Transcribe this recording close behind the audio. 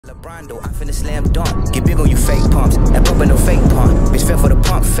Rondo, I finna slam dunk. Get big on you fake pumps. That pump ain't no fake pump. Bitch fell for the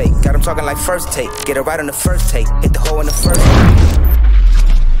pump fake. Got him talking like first take. Get it right on the first take. Hit the hole in the first.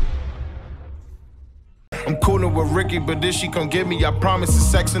 I'm coolin' with Ricky, but this she gon' give me. I promise it's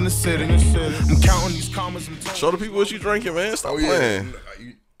sex in the city. I'm counting these commas. Show the people what you drinking, man. Stop playing.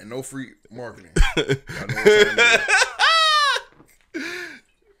 And no free marketing.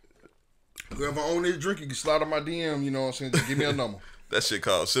 If I own this drink, you can slide on my DM, you know what I'm saying? Just give me a number. That shit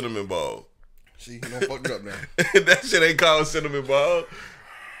called cinnamon ball. See, you don't fuck it up now. That shit ain't called cinnamon ball.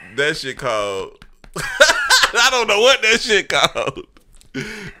 That shit called... I don't know what that shit called.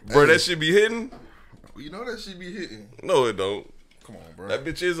 Bro, that shit be hitting? You know that shit be hitting. No, it don't. Come on, bro. That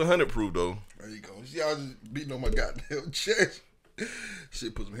bitch is 100 proof, though. There you go. See, I was just beating on my goddamn chest.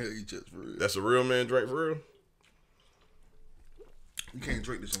 Shit put some hair in your chest, for real. That's a real man drink, for real? You can't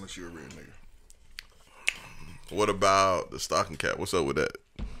drink this unless you're a real nigga. What about the stocking cap? What's up with that?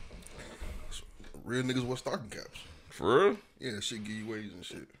 Real niggas wear stocking caps. For real? Yeah, that shit give you waves and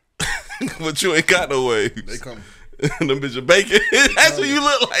shit. But you ain't got no waves. They coming. Them bitches bacon. That's what you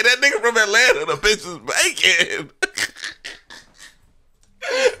look like. That nigga from Atlanta. The bitches bacon.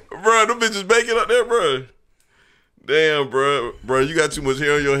 Bro, them bitches bacon up there, bro. Damn, bro. Bro, you got too much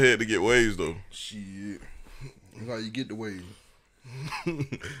hair on your head to get waves, though. Shit. That's how you get the wave.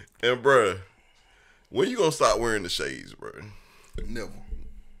 And, bro, when you gonna stop wearing the shades, bro? Never.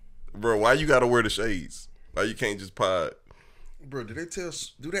 Bro, why you gotta wear the shades? Why you can't just pod? Bro, do they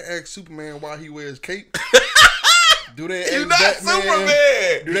ask Superman why he wears cape? Do they ask You not Batman?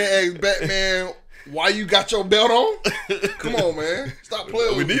 Superman. Do they ask Batman why you got your belt on? Come on, man. Stop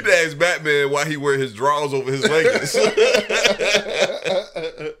playing We with me. need to ask Batman why he wear his drawers over his leggings.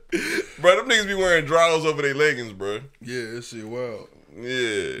 Bro, them niggas be wearing drawers over their leggings, bro. Yeah, that shit wild.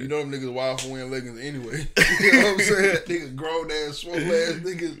 Yeah. You know them niggas wild for wearing leggings anyway. You know what I'm saying? Niggas grown ass, swole ass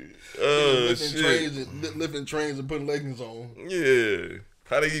niggas. Lifting trains and putting leggings on. Yeah.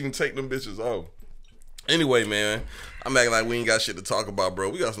 How they even take them bitches off? Anyway, man, I'm acting like we ain't got shit to talk about, bro.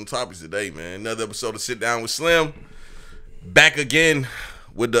 We got some topics today, man. Another episode of Sit Down with Slim. Back again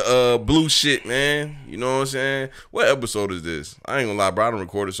with the blue shit, man. You know what I'm saying? What episode is this? I ain't gonna lie, bro. I done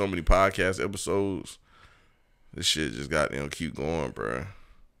recorded so many podcast episodes. This shit just got keep going, bro.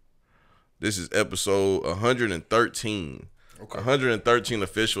 This is episode 113. Okay. 113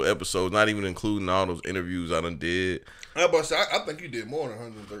 official episodes, not even including all those interviews I done did. I think you did more than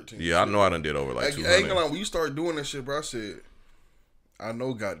 113. Yeah, I know I done did over like 200. I ain't gonna lie, when you start doing that shit, bro, I said, I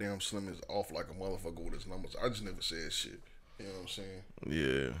know goddamn Slim is off like a motherfucker with his numbers. I just never said shit. You know what I'm saying?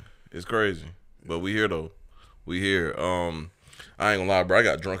 Yeah, it's crazy. But we here, though. We here. I ain't gonna lie, bro. I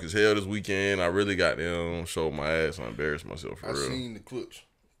got drunk as hell this weekend. I really got them showed my ass. I embarrassed myself for real. I seen the clips.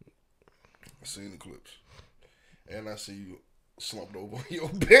 And I see you slumped over on your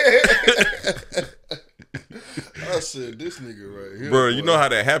bed. I said, this nigga right here. Bro, you know how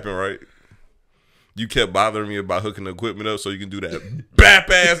that happened, right? You kept bothering me about hooking the equipment up so you can do that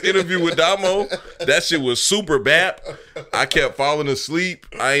bap-ass interview with Damo. That shit was super bap. I kept falling asleep.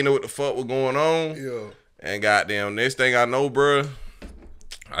 I ain't know what the fuck was going on. Yeah. And goddamn, next thing I know, bro,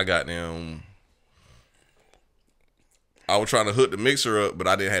 I was trying to hook the mixer up, but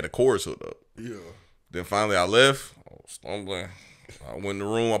I didn't have the cords hooked up. Yeah. Then finally I left. I was stumbling. I went in the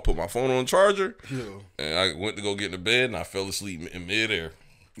room. I put my phone on the charger. Yeah. And I went to go get in the bed, and I fell asleep in midair.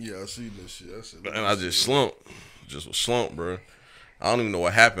 Yeah, I see this shit. And I just slumped. Just was slumped, bro. I don't even know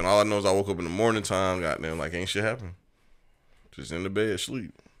what happened. All I know is I woke up in the morning time, goddamn, like ain't shit happened. Just in the bed,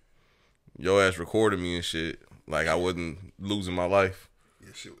 sleep. Your ass recorded me and shit. Like I wasn't losing my life.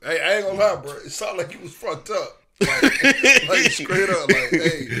 Yeah, shit. Hey, I ain't gonna lie, bro. It sounded like you was fucked up. Like straight up, like,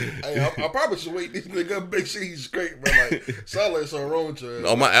 hey, I probably should wake this nigga up, make sure he's straight, bro. Like, sound like something wrong with you.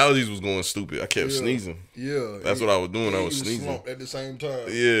 Oh, my allergies was going stupid. I kept sneezing. Yeah, that's what I was doing. I was sneezing at the same time.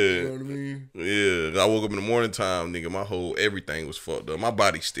 Yeah, you know what I mean. Yeah, I woke up in the morning time, nigga. My whole everything was fucked up. My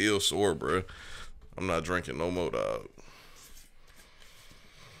body's still sore, bro. I'm not drinking no more, dog.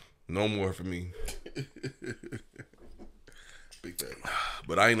 No more for me. Big thing.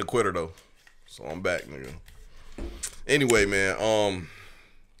 But I ain't a quitter though, so I'm back, nigga. Anyway, man,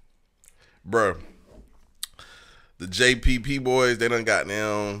 bruh, the JPP boys, they done got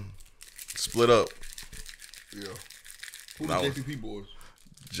down, split up. Yeah. Who the JPP boys?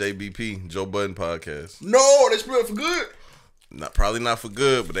 JBP, Joe Budden podcast. No, they split up for good. Probably not for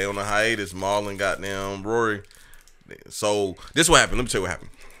good, but they on a hiatus. Marlon got down, Rory. So this what happened. Let me tell you what happened.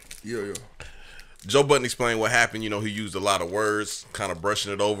 Yeah. Joe Budden explained what happened. You know, he used a lot of words, kind of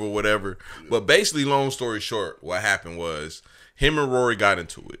brushing it over or whatever. Yeah. But basically, long story short, what happened was him and Rory got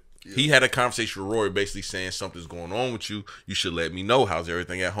into it. Yeah. He had a conversation with Rory basically saying something's going on with you. You should let me know. How's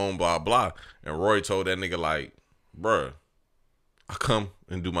everything at home, blah, blah. And Rory told that nigga like, bruh, I come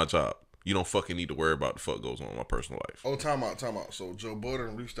and do my job. You don't fucking need to worry about the fuck goes on in my personal life. Oh, time out. So Joe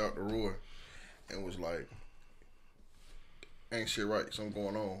Budden reached out to Roy and was like, ain't shit right. Something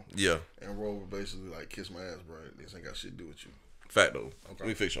going on. Yeah. And Roy was basically like, kiss my ass, bro. This ain't got shit to do with you. Fact though. Okay. Let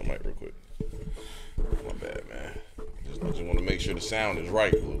me fix your mic real quick. My bad, man. I just want to make sure the sound is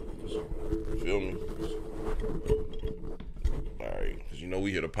right. Feel me? Alright. Because you know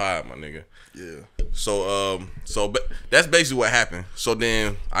we hear the pod, my nigga. Yeah. So that's basically what happened. So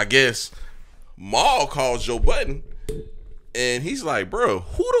then I guess Maul calls Joe Budden and he's like, bro,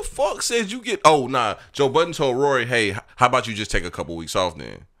 who the fuck said you get... Oh, nah. Joe Budden told Rory, hey, how about you just take a couple weeks off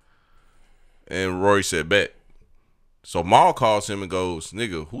then? And Rory said, bet. So Maul calls him and goes,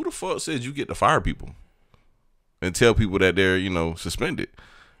 nigga, who the fuck said you get to fire people and tell people that they're, suspended?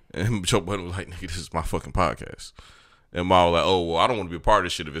 And Joe Budden was like, nigga, this is my fucking podcast. And Maul was like, oh, well, I don't want to be a part of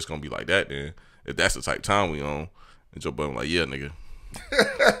this shit if it's going to be like that then. If that's the type of time we on. And Joe Budden was like, yeah, nigga.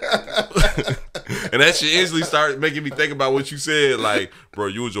 And that shit instantly started making me think about what you said. Like, bro,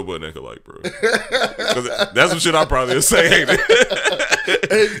 you and Joe Budden nigga, like, bro. 'Cause that's some shit I probably would say, ain't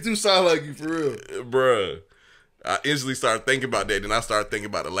it? Hey, you do sound like you for real. Bruh. I instantly started thinking about that. Then I started thinking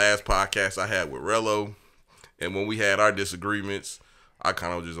about the last podcast I had with Rello. And when we had our disagreements, I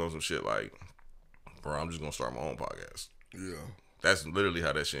kind of was just on some shit like, bro, I'm just going to start my own podcast. Yeah. That's literally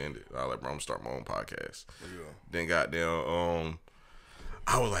how that shit ended. I was like, bro, I'm going to start my own podcast. Yeah. Then goddamn,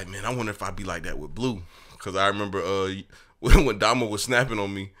 I was like, man, I wonder if I'd be like that with Blue. Because I remember when Damo was snapping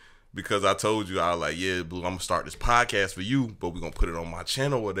on me because I told you, I was like, yeah, Blue, I'm going to start this podcast for you, but we're going to put it on my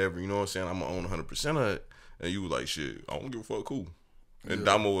channel or whatever. You know what I'm saying? I'm going to own 100% of it. And you was like, shit, I don't give a fuck, cool. And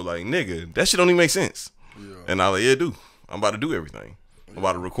Damo was like, nigga, that shit don't even make sense. Yeah. And I was like, yeah, dude. I'm about to do everything. I'm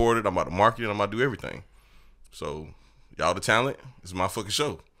about to record it. I'm about to market it. I'm about to do everything. So, y'all the talent. It's my fucking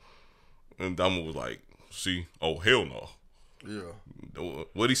show. And Damo was like, see? Oh, hell no. Yeah.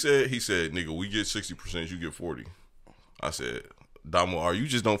 What he said? He said, nigga, we get 60%, you get 40. I said, Damo, or you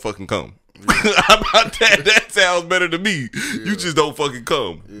just don't fucking come. Yeah. How about that? That sounds better to me. Yeah. You just don't fucking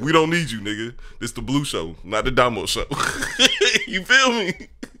come. Yeah. We don't need you, nigga. This the Blue show, not the Damo show. You feel me?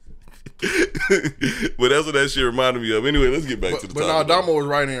 But that's what that shit reminded me of. Anyway, let's get back to the topic. But now Damo was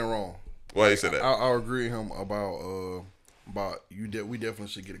right and wrong. Why you say that? I agree with him about you. We definitely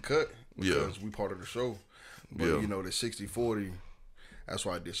should get a cut because we part of the show. But the 60-40, that's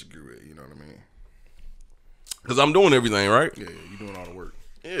why I disagree with it. You know what I mean? Because I'm doing everything, right? Yeah, you doing all the work.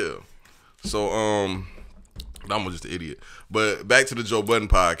 Yeah. So, I'm just an idiot. But back to the Joe Budden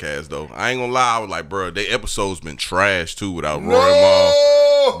podcast, though. I ain't gonna lie. I was like, bro, they episodes been trash, too, without Roy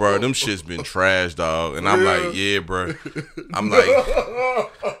Maul. Bro, them shit's been trash, dog. And I'm like, yeah, bro. I'm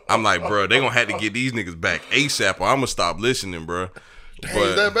like, bro, they gonna have to get these niggas back ASAP or I'm gonna stop listening, bro. Dang,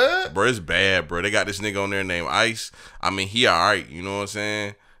 is that bad? Bro, it's bad, bro. They got this nigga on there named Ice. I mean, he all right, you know what I'm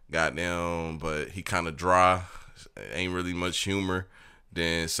saying? Goddamn, but he kind of dry. Ain't really much humor.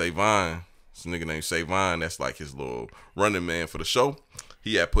 Then Savon, this nigga named Savon, that's like his little running man for the show.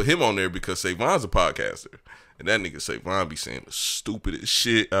 He had put him on there because Savon's a podcaster. And that nigga Savon be saying the stupidest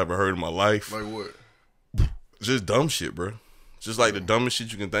shit I ever heard in my life. Like what? Just dumb shit, bro. Just like the dumbest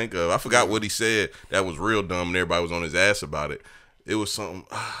shit you can think of. I forgot what he said that was real dumb and everybody was on his ass about it. It was something,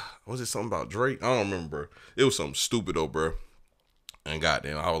 was it something about Drake? I don't remember, bro. It was something stupid, though, bro. And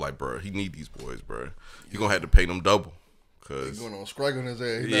goddamn, I was like, bro, he need these boys, bro. You gonna have to pay them double. Cause he going on strike on his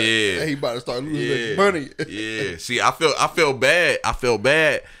ass. He about to start losing money. Yeah. See, I felt bad. I felt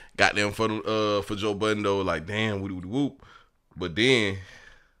bad. Goddamn for Joe Budden though. Like damn, whoop. But then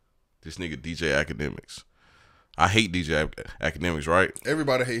this nigga DJ Academics. I hate DJ Academics, right?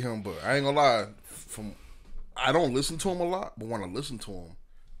 Everybody hate him, but I ain't gonna lie. I don't listen to him a lot, but when I listen to him,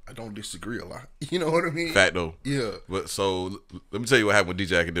 I don't disagree a lot. You know what I mean? Fact though. Yeah. But so let me tell you what happened with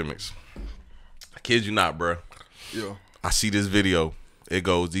DJ Academics. I kid you not, bro. Yeah. I see this video. It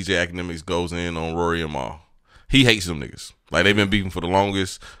goes, DJ Academics goes in on Rory and Maul. He hates them niggas. Like, they've been beefing for the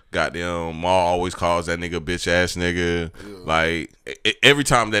longest. Goddamn, Maul always calls that nigga bitch ass nigga. Yeah. Like, every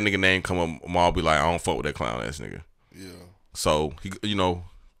time that nigga name come up, Maul be like, I don't fuck with that clown ass nigga. Yeah. So, he,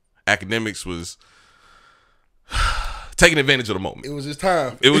 Academics was taking advantage of the moment. It was his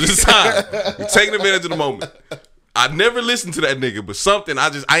time. It was his time. Taking advantage of the moment. I never listened to that nigga, but something, I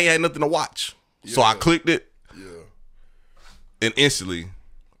ain't had nothing to watch. Yeah. So I clicked it. Yeah. And instantly,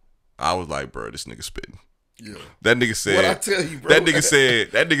 I was like, bro, this nigga spitting. Yeah. That nigga said, what I tell you, bro. That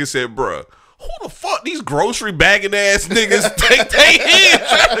nigga said, bro, who the fuck fuck these grocery bagging ass niggas think they in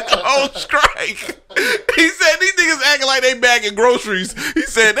trying to go on strike? He said these niggas acting like they bagging groceries. He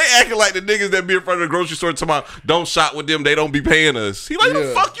said they acting like the niggas that be in front of the grocery store talking about don't shop with them, they don't be paying us. He like,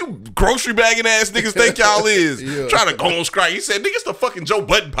 the fuck you grocery bagging ass niggas think y'all is trying to go on strike. He said, niggas the fucking Joe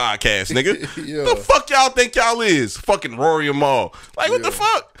Budden podcast, nigga. The fuck y'all think y'all is? Fucking Rory and Maul. Like, what the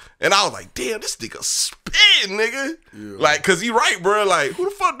fuck? And I was like, damn, this nigga spin, nigga. Like, cause he right, bro. Like, who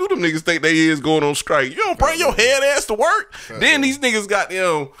the fuck do them niggas think they is going on strike? You don't bring your head ass to work. Then these niggas got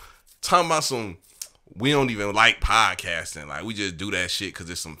them talking about some, we don't even like podcasting. Like, we just do that shit cause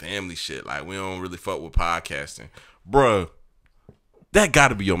it's some family shit. Like, we don't really fuck with podcasting. Bruh, that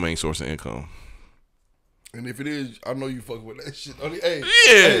gotta be your main source of income. And if it is, I know you fucking with that shit. Hey,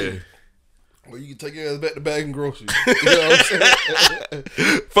 yeah. Well, you can take your ass back to bagging groceries. You know what I'm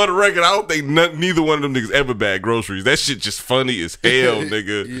saying? For the record, I don't think neither one of them niggas ever bag groceries. That shit just funny as hell,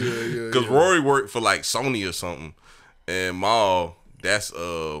 nigga. Because Rory worked for like Sony or something. And Maul, that's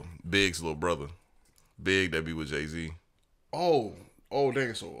Big's little brother. Big that be with Jay-Z. Oh,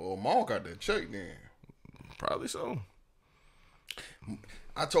 dang. So Maul got that check then. Probably so.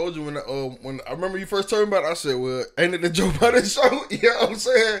 I told you when I remember you first told me about it, I said, well, ain't it the Joe Budden show? You know what I'm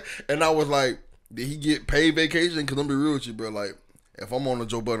saying? And I was like, did he get paid vacation? Because I'm be real with you, bro. Like, if I'm on a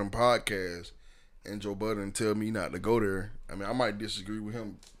Joe Budden podcast and Joe Budden tell me not to go there, I mean, I might disagree with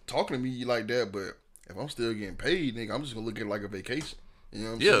him talking to me like that, but if I'm still getting paid, nigga, I'm just going to look at it like a vacation. You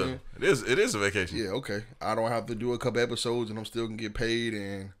know what I'm saying? It is a vacation. Yeah, okay. I don't have to do a couple episodes and I'm still going to get paid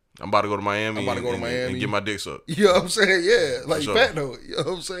and... I'm about to go to Miami. And get my dick sucked. You know what I'm saying? Yeah. Like, sure. Fat though. You know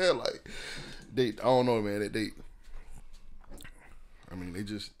what I'm saying? Like, I don't know, man. They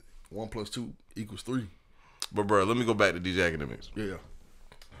just 1 + 2 = 3. But, bro, let me go back to DJ Academics. Yeah.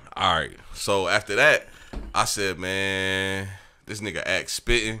 All right. So, after that, I said, man, this nigga act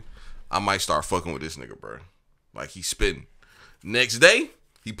spitting. I might start fucking with this nigga, bro. Like, he's spitting. Next day,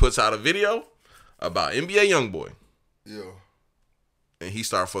 he puts out a video about NBA Youngboy. Yeah. And he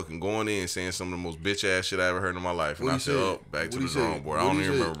started fucking going in saying some of the most bitch ass shit I ever heard in my life. And I said, oh, back to the drawing board. I don't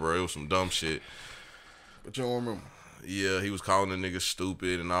even remember, bro. It was some dumb shit. But you don't remember? Yeah, he was calling the nigga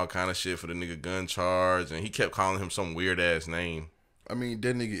stupid and all kind of shit for the nigga gun charge. And he kept calling him some weird ass name. I mean,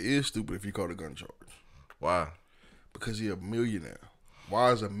 that nigga is stupid if you call a gun charge. Why? Because he a millionaire.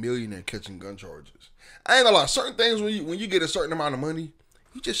 Why is a millionaire catching gun charges? I ain't gonna lie. Certain things, when you get a certain amount of money,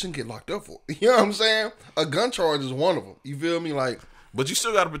 you just shouldn't get locked up for it. You know what I'm saying? A gun charge is one of them. You feel me? Like... But you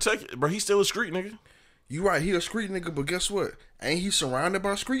still got to protect it. Bro, he's still a street nigga. You right, he a street nigga, but guess what? Ain't he surrounded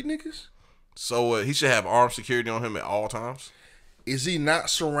by street niggas? So he should have armed security on him at all times? Is he not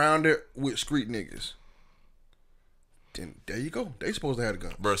surrounded with street niggas? Then there you go. They supposed to have a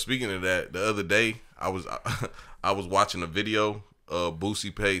gun. Bro, speaking of that, the other day, I was watching a video.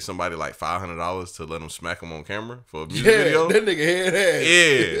 Boosie paid somebody like $500 to let him smack him on camera for a music video. That nigga head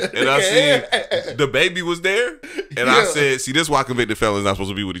ass. Yeah, and I seen the baby was there, and I said, "See, this why convicted felons not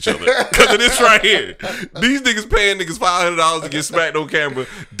supposed to be with each other because of this right here. These niggas paying niggas $500 to get smacked on camera.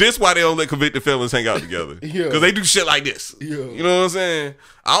 This why they don't let convicted felons hang out together because they do shit like this. Yeah. You know what I'm saying?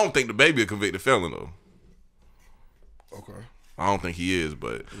 I don't think the baby a convicted felon though. Okay. I don't think he is,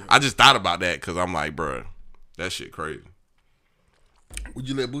 but I just thought about that because I'm like, bro, that shit crazy. Would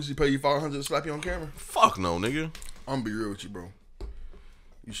you let Boosie pay you $500 to slap you on camera? Fuck no, nigga. I'm gonna be real with you, bro.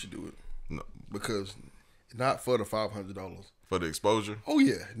 You should do it. No, because not for the $500. For the exposure. Oh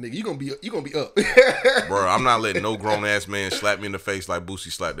yeah, nigga, you gonna be up. Bro, I'm not letting no grown ass man slap me in the face like Boosie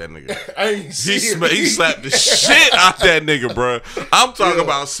slapped that nigga. I ain't see he slapped the shit out that nigga, bro. I'm talking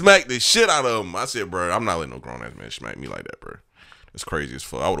about smack the shit out of him. I said, bro, I'm not letting no grown ass man smack me like that, bro. That's crazy as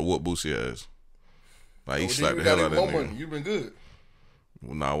fuck. I would have whooped Boosie ass. Like he slapped the hell out of that nigga. Money. You been good.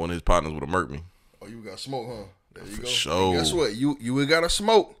 Well, nah, one of his partners would have murked me. Oh, you got smoke, huh? There you For go. sure. And guess what? You would got to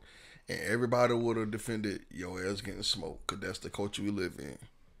smoke, and everybody would have defended your ass getting smoked, because that's the culture we live in.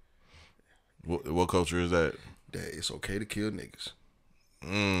 What culture is that? That it's okay to kill niggas.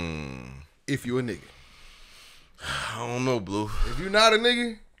 If you a nigga. I don't know, Blue. If you not a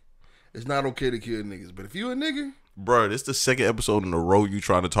nigga, it's not okay to kill niggas. But if you a nigga, bro, this the second episode in a row you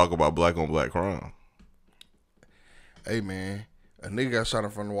trying to talk about black on black crime. Hey man, a nigga got shot in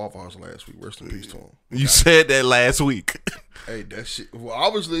front of the Waffle House last week. Rest in peace to him. You said that last week. Hey, that shit. Well,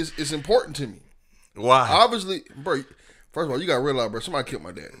 obviously it's important to me. Why? Obviously, bro. First of all, you gotta realize, bro, somebody killed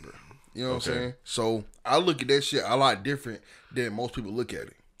my dad, bro. You know what I'm saying? So I look at that shit a lot different than most people look at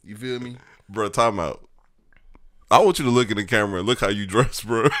it. You feel me? Bro, time out. I want you to look in the camera and look how you dress,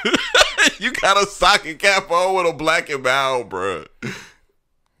 bro. You got a stocking cap on with a black and mild, bro.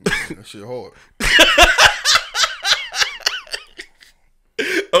 That shit hard.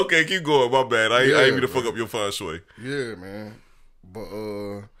 Okay, keep going. My bad. I ain't mean to fuck up your feng shui. Yeah, man. But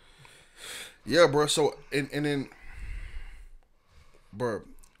yeah, bro. So and then, bro,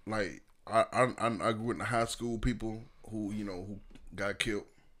 like I grew up in high school. People who who got killed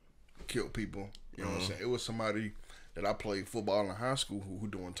people. You know what I'm saying? It was somebody that I played football in high school who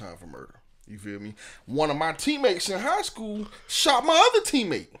doing time for murder. You feel me? One of my teammates in high school shot my other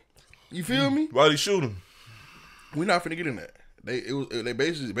teammate. You feel me? Why'd he shoot him? We're not finna get in that. They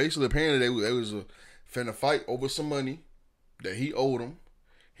basically apparently they was finna fight over some money that he owed him.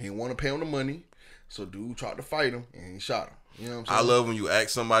 He didn't want to pay him the money, so dude tried to fight him and he shot him. You know what I'm saying? I love when you ask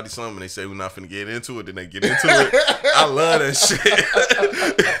somebody something and they say we're not finna get into it, then they get into it. I love that shit.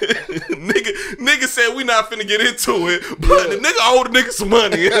 nigga said we not finna get into it, but the nigga owed the nigga some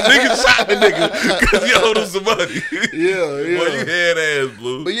money. And the nigga shot the nigga because he owed him some money. Yeah. Boy, you head ass,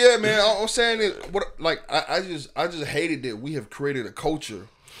 Blue. But yeah, man, I'm saying is I just hated that we have created a culture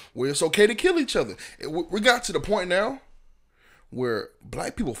where it's okay to kill each other. We got to the point now where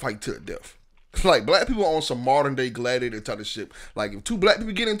black people fight to the death. Like, black people on some modern day gladiator type of shit. Like, if two black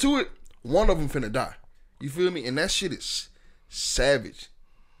people get into it, one of them finna die. You feel me? And that shit is savage.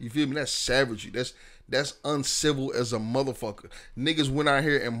 You feel me? That's savagery. That's uncivil as a motherfucker. Niggas went out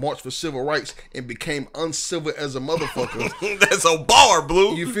here and marched for civil rights and became uncivil as a motherfucker. That's a bar,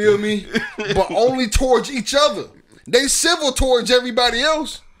 Blue. You feel me? But only towards each other. They civil towards everybody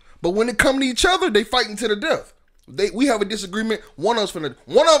else, but when it come to each other, they fighting to the death. We have a disagreement. One of us not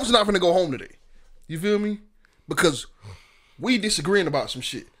finna go home today. You feel me? Because we disagreeing about some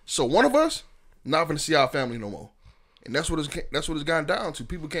shit. So one of us not finna see our family no more. And that's what it's gotten down to.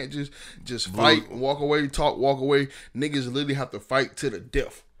 People can't just fight, walk away, talk, walk away. Niggas literally have to fight to the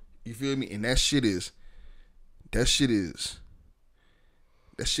death. You feel me? And that shit is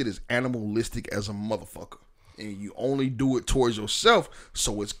animalistic as a motherfucker. And you only do it towards yourself,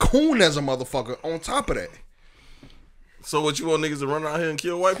 so it's coon as a motherfucker on top of that. So what, you want niggas to run out here and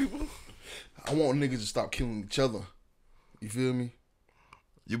kill white people? I want niggas to stop killing each other. You feel me?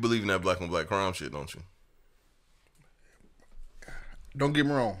 You believe in that black on black crime shit, don't you? Don't get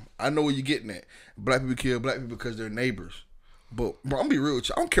me wrong. I know where you're getting at. Black people kill black people because they're neighbors. But, bro, I'm gonna be real with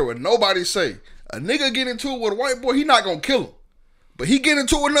you. I don't care what nobody say. A nigga get into it with a white boy, he not gonna kill him. But he get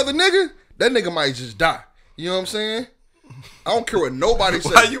into it with another nigga, that nigga might just die. You know what I'm saying? I don't care what nobody say.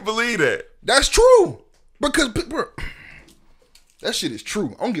 Why you believe that? That's true. Because, bro, that shit is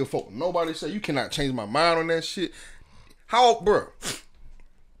true. I don't give a fuck what nobody say. You cannot change my mind on that shit. How, bro,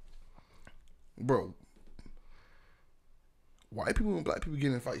 white people and black people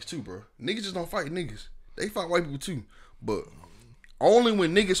get in fights too, bro. Niggas just don't fight niggas. They fight white people too. But only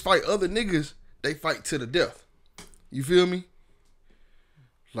when niggas fight other niggas, they fight to the death. You feel me?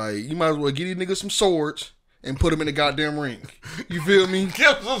 Like, you might as well give these niggas some swords and put them in the goddamn ring. You feel me?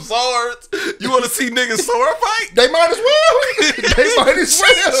 Give them some swords. You want to see niggas sword fight? They might as well. They might as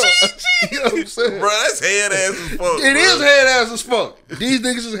well. You know what I'm saying? Bro, that's head ass as fuck. It is head ass as fuck. These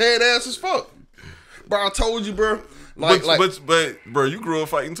niggas is head ass as fuck. Bro, I told you, bro. But bro, you grew up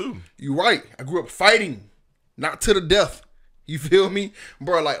fighting too. You right. I grew up fighting, not to the death. You feel me,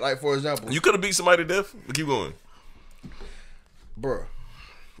 bro? Like for example, you could have beat somebody to death. But keep going, bro.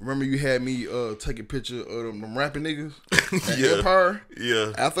 Remember you had me take a picture of them rapping niggas at Yeah. Empire?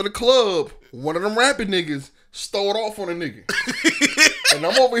 Yeah. After the club, one of them rapping niggas stole off on a nigga. And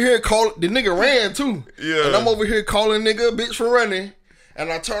I'm over here calling, the nigga ran too. Yeah. And I'm over here calling nigga a bitch for running.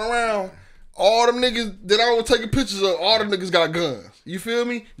 And I turn around, all them niggas that I was taking pictures of, all them niggas got guns. You feel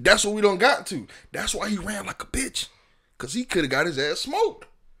me? That's what we done got to. That's why he ran like a bitch. Cause he could have got his ass smoked.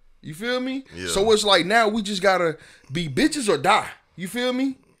 You feel me? Yeah. So it's like now we just gotta be bitches or die. You feel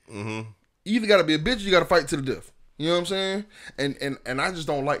me? Mm-hmm. You either gotta be a bitch or you gotta fight to the death. You know what I'm saying? And I just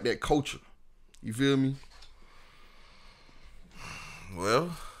don't like that culture. You feel me?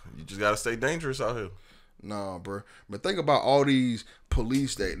 Well, you just gotta stay dangerous out here. Nah, bro. But think about all these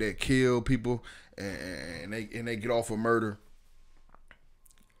police that kill people and they get off of murder.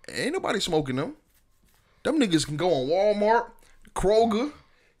 Ain't nobody smoking them. Them niggas can go on Walmart, Kroger,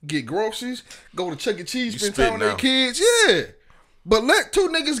 get groceries, go to Chuck E. Cheese, spend time with their kids. Yeah. But let two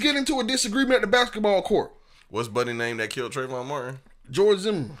niggas get into a disagreement at the basketball court. What's buddy name that killed Trayvon Martin? George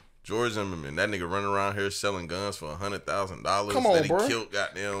Zimmerman. George Zimmerman. That nigga running around here selling guns for $100,000. Come on, that he bro. Killed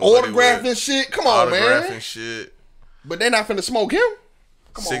goddamn Autographing shit. Come on, man. Autographing shit. But they not finna smoke him.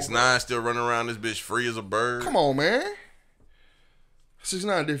 Come 6ix9ine still running around this bitch free as a bird. Come on, man.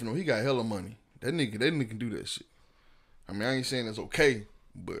 6ix9ine different. He got hella money. That nigga can do that shit. I mean, I ain't saying it's okay,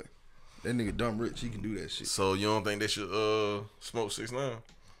 but that nigga dumb rich. He can do that shit. So you don't think they should smoke 6ix9ine?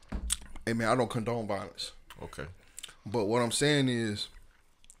 Hey man, I don't condone violence. Okay. But what I'm saying is,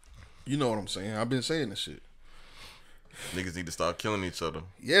 You know what I'm saying? I've been saying this shit. Niggas need to start killing each other.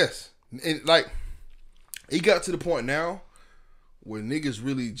 Yes. And like, it got to the point now where niggas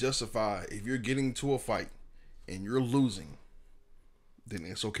really justify if you're getting into a fight and you're losing, then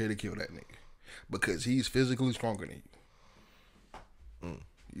it's okay to kill that nigga. Because he's physically stronger than you.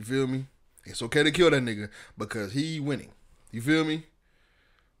 You feel me? It's okay to kill that nigga because he winning. You feel me?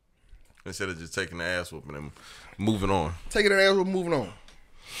 Instead of just taking the ass whooping and moving on. Taking that ass whooping, moving on.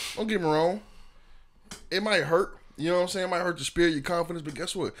 Don't get me wrong. It might hurt. You know what I'm saying? It might hurt your spirit, your confidence, but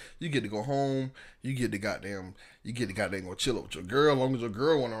guess what? You get to go home. You get to goddamn go chill up with your girl. As long as your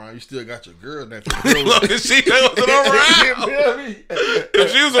girl went around, you still got your girl. As long as she wasn't around.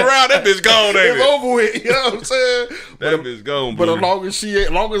 If she was around, that bitch gone, ain't it's over with. You know what I'm saying? That bitch gone, but as long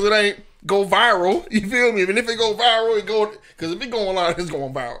as it ain't go viral, you feel me? Even if it go viral, because if it go online, it's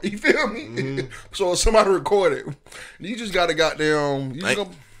going viral. You feel me? Mm-hmm. So if somebody record it, you just got to goddamn.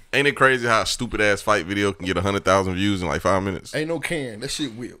 Ain't it crazy how a stupid ass fight video can get 100,000 views in like 5 minutes? Ain't no can. That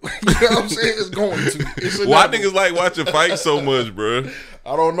shit will. You know what I'm saying? It's going to. Why niggas like watching fights so much, bro?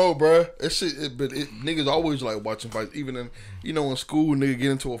 I don't know, bro. That shit, niggas always like watching fights. Even in school, nigga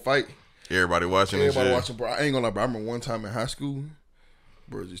get into a fight. Everybody watching. Bro. I ain't gonna lie, bro. I remember one time in high school,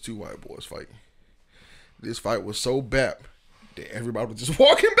 bro, just 2 white boys fighting. This fight was so bad that everybody was just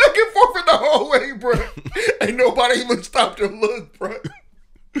walking back and forth in the hallway, bro. Ain't nobody even stopped to look, bro.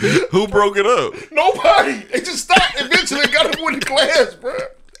 Who broke it up? Nobody. It just stopped. Eventually got up with the class, bro.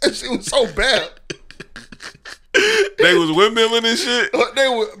 That shit was so bad. They was windmilling and shit? They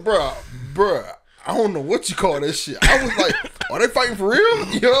were, bro. I don't know what you call that shit. I was like, are they fighting for real?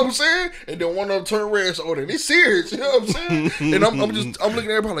 You know what I'm saying? And then one of them turned red, so they serious. You know what I'm saying? And I'm looking at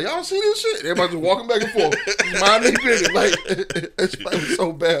everybody like, y'all see this shit? Everybody just walking back and forth. Mind their business. Like, that shit was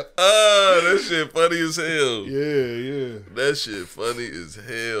so bad. That shit funny as hell. Yeah. That shit funny as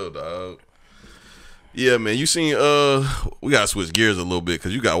hell, dog. Yeah, man. You seen, we gotta switch gears a little bit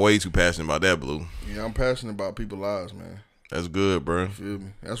because you got way too passionate about that, Blue. Yeah, I'm passionate about people's lives, man. That's good, bro. You feel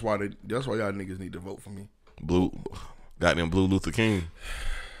me? That's why y'all niggas need to vote for me. Goddamn Blue Luther King.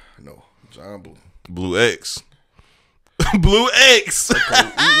 No, John Blue. Blu X. Blu X. Okay.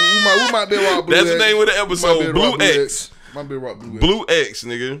 we might be around Blue That's X. the name of the episode. Blu X. Might be around Blue X. Blu X,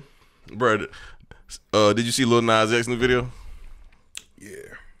 nigga. Bro, did you see Lil Nas X in the video?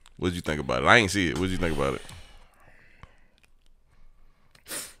 Yeah. What'd you think about it? I ain't see it. What'd you think about it?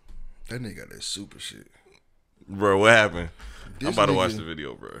 That nigga got that super shit. Bro, what happened? I'm about to watch the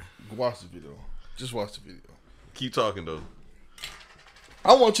video, bro. Watch the video. Just watch the video. Keep talking, though.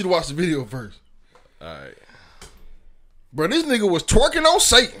 I want you to watch the video first. All right. Bro, this nigga was twerking on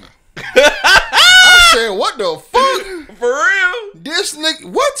Satan. I said, what the fuck? For real? This nigga,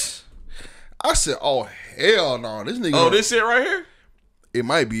 what? I said, oh, hell no. This nigga. Oh, this it right here? It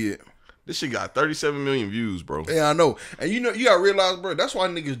might be it. This shit got 37 million views, bro. Yeah, I know. And you gotta realize, bro, that's why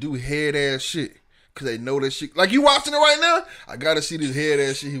niggas do head ass shit. Cause they know that shit. Like, you watching it right now? I gotta see this head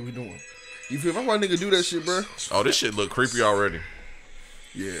ass shit he was doing. You feel me? That's why nigga do that shit, bro. Oh, this shit look creepy already.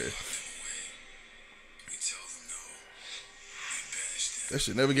 Yeah. That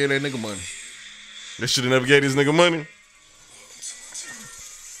shit never gave that nigga money. This shit never gave this nigga money?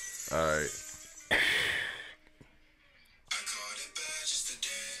 Alright.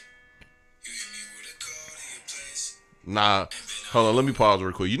 Nah, hold on, let me pause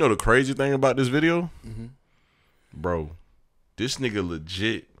real quick. You know the crazy thing about this video? Mm-hmm. Bro, this nigga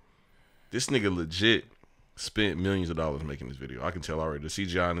legit spent millions of dollars making this video. I can tell already. The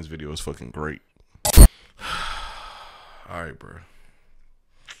CGI in this video is fucking great. Alright, bro.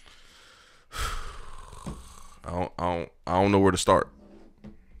 I don't know where to start.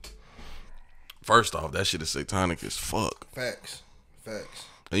 First off, that shit is satanic as fuck. Facts.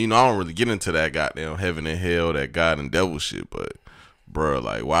 And I don't really get into that goddamn heaven and hell, that God and devil shit, but bro,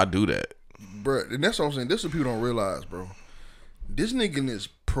 like, why do that? Bro, and that's what I'm saying. This is what people don't realize, bro. This nigga is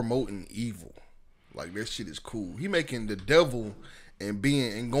promoting evil. Like, that shit is cool. He making the devil and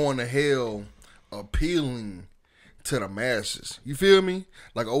going to hell appealing to the masses. You feel me?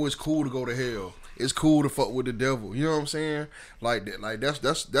 Like, oh, it's cool to go to hell. It's cool to fuck with the devil. You know what I'm saying? Like that. Like that's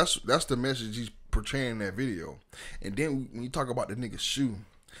the message he's portraying in that video. And then when you talk about the nigga's shoe,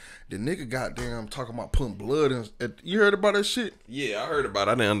 the nigga goddamn talking about putting blood in. You heard about that shit? Yeah, I heard about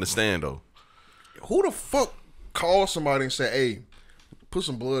it. I didn't understand though. Who the fuck calls somebody and say, "Hey, put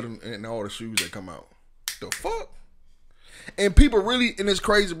some blood in all the shoes that come out"? The fuck? And people really, and it's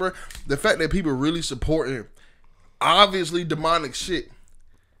crazy, bro. The fact that people really supporting obviously demonic shit.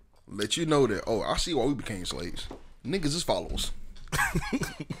 Let you know that, oh, I see why we became slaves. Niggas is followers.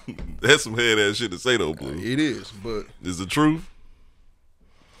 That's some head ass shit to say though, Blue. It is, but is the truth?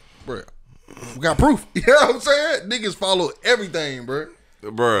 bro. We got proof. You know what I'm saying? Niggas follow everything, bro.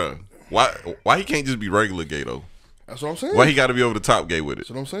 Bruh. Why he can't just be regular gay though? That's what I'm saying. Why he got to be over the top gay with it?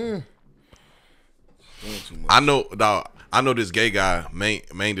 That's what I'm saying. I know, dog. I know this gay guy. Main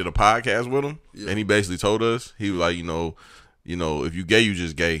did a podcast with him, and he basically told us he was like, you know, if you gay, you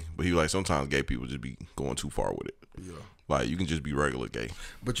just gay. But he was like, sometimes gay people just be going too far with it. Yeah, like you can just be regular gay.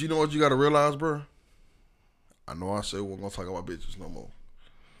 But you know what you got to realize, bro? I know I said we're gonna talk about bitches no more,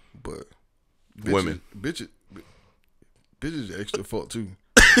 but women, bitches extra fuck too.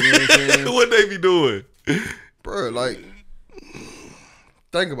 You know what I'm saying? What they be doing, bro? Like,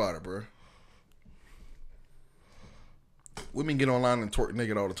 think about it, bro. Women get online and twerk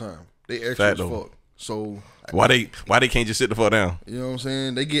naked all the time. They extra as fuck. So why they can't just sit the fuck down? You know what I'm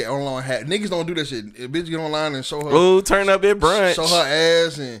saying? They get online. Niggas don't do that shit. If bitch get online and show her, turn up that brunch, show her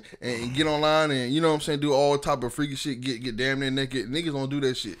ass and get online and you know what I'm saying, do all type of freaky shit. Get damn near naked. Niggas don't do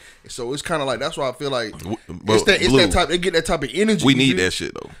that shit. So it's kind of like that's why I feel like it's that type. They get that type of energy. We need that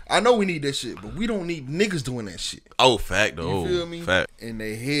shit though. I know we need that shit, but we don't need niggas doing that shit. Oh, fact though. You feel me? Fact. In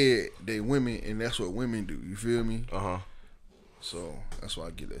they head, they women, and that's what women do. You feel me? So that's why I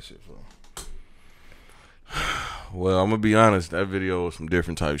get that shit from. Well, I'm gonna be honest. That video was some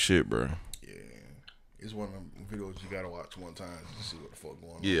different type shit, bro. Yeah, it's one of them videos you gotta watch one time to see what the fuck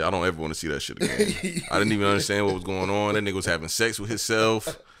going on. Yeah, I don't ever want to see that shit again. I didn't even understand what was going on. That nigga was having sex with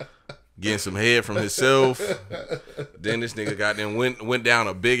himself, getting some head from himself. Then this nigga goddamn went down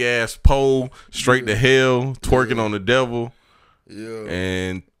a big ass pole straight to hell, twerking on the devil. Yeah,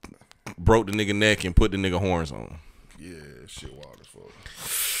 and broke the nigga neck and put the nigga horns on. Yeah, shit wild as fuck.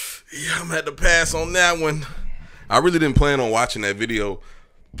 Yeah, I'm had to pass on that one. I really didn't plan on watching that video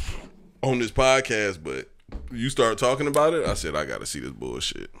on this podcast, but you started talking about it. I said I gotta see this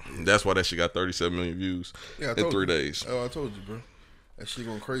bullshit. That's why that shit got 37 million views in 3 days. Oh, I told you, bro. That shit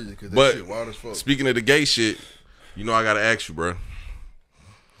going crazy because that shit wild as fuck. Speaking of the gay shit, you know I gotta ask you, bro.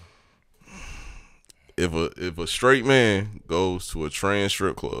 If a straight man goes to a trans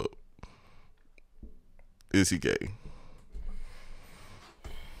strip club, is he gay?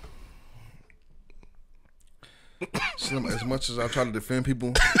 As much as I try to defend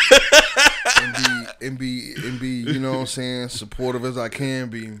people and be you know what I'm saying, supportive as I can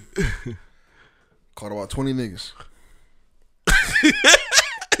be, caught about 20 niggas.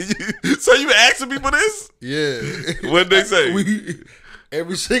 So you asking people this? Yeah. What'd they say?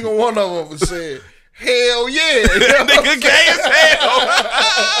 Every single one of them said, hell yeah. Nigga gay as hell.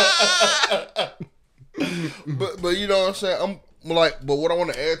 But you know what I'm saying? I'm like, but what I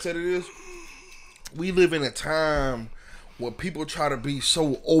want to add to it is, we live in a time where people try to be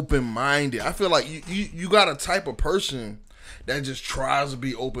so open-minded. I feel like you got a type of person that just tries to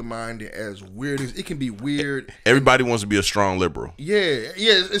be open-minded, as weird as it can be weird. Everybody wants to be a strong liberal. Yeah,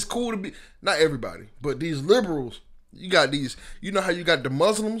 it's cool to be, not everybody, but these liberals, you got these, you know how you got the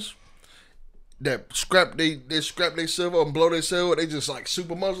Muslims that scrap they scrap themselves up and blow themselves up, they just like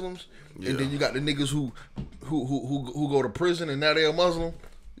super Muslims. Yeah. And then you got the niggas who go to prison and now they're a Muslim.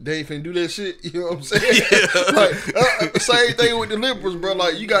 They ain't finna do that shit. You know what I'm saying? Yeah. Like same thing with the liberals, bro.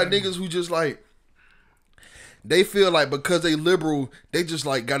 Like you got niggas who just like, they feel like because they liberal, they just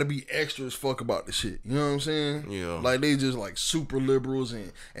like gotta be extra as fuck about the shit. You know what I'm saying? Yeah. Like they just like super liberals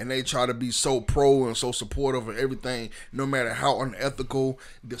and they try to be so pro and so supportive of everything, no matter how unethical,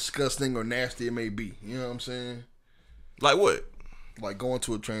 disgusting, or nasty it may be. You know what I'm saying? Like what? Like going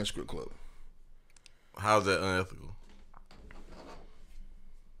to a transcript club. How's that unethical?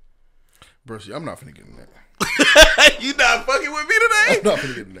 Bro, see, I'm not finna get in that. You not fucking with me today? I'm not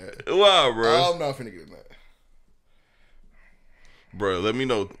finna get in that. Wow, bro. I'm not finna get in that. Bro, let me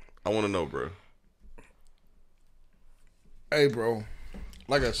know. I want to know, bro. Hey, bro.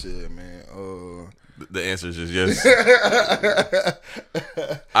 Like I said, man. The answer is just yes.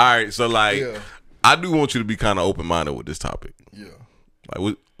 All right, so like, yeah. I do want you to be kind of open minded with this topic. Yeah.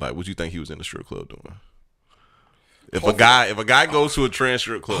 What you think he was in the strip club doing? If a guy goes to a trans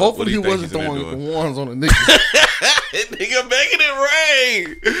strip club, hopefully he wasn't throwing ones on the niggas.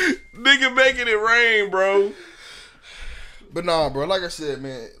 Nigga making it rain, bro. But nah, bro. Like I said,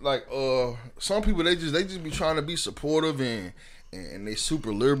 man. Like some people they just be trying to be supportive and they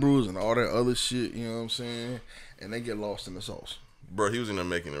super liberals and all that other shit. You know what I'm saying? And they get lost in the sauce. Bro, he was in there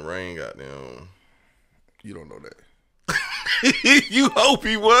making it rain. Goddamn. You don't know that. You hope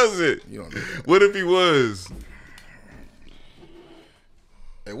he wasn't. You don't know that. What if he was?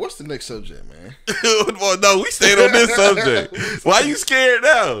 Hey, what's the next subject, man? Well, no, we stayed on this subject. Why you scared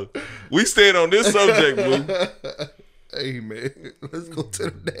now? We stayed on this subject, Blue. Hey, man, let's go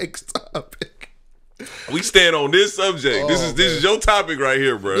to the next topic. We stand on this subject. This is your topic right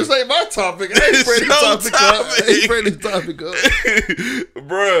here, bro. This ain't my topic. I ain't bringing this topic up.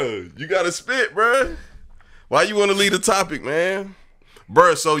 Bruh, you gotta spit, bruh. Why you want to lead the topic, man?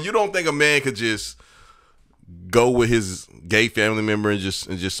 Bruh, so you don't think a man could just go with his gay family member and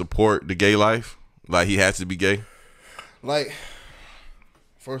just support the gay life? Like he has to be gay? Like,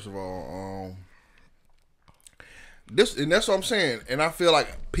 first of all, that's what I'm saying. And I feel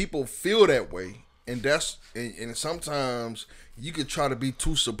like people feel that way. And and sometimes you could try to be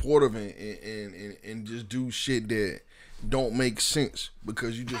too supportive and just do shit that don't make sense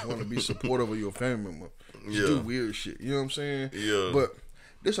because you just want to be supportive of your family member. You do weird shit. You know what I'm saying? Yeah. But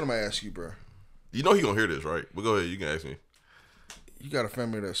this is what I'm gonna ask you, bro. You know he gonna hear this, right? But go ahead, you can ask me. You got a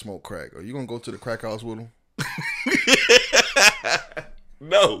family that smoke crack. Are you gonna go to the crack house with them?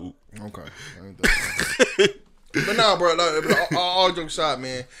 No. Okay. But nah, bro. Like, all jokes aside,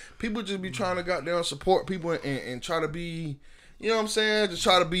 man. People just be trying to goddamn support people and try to be, you know what I'm saying? Just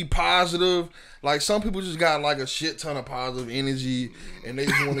try to be positive. Like some people just got like a shit ton of positive energy and they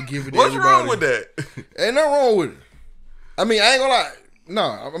just want to give it to What's everybody. wrong with that? Ain't nothing wrong with it. I mean, I ain't gonna lie.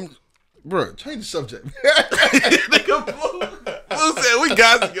 No, bro, change the subject. Nigga, Blue said we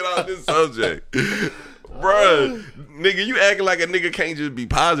got to get off this subject. Bruh, nigga, you acting like a nigga can't just be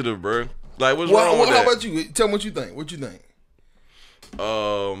positive, bro. Like, what's wrong with that? How about you? Tell me what you think. What you think?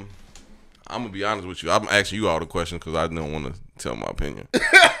 I'm gonna be honest with you. I'm asking you all the questions because I don't want to tell my opinion.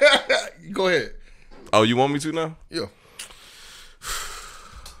 Go ahead. Oh, you want me to now? Yeah.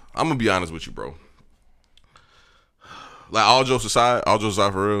 I'm gonna be honest with you, bro. Like all jokes aside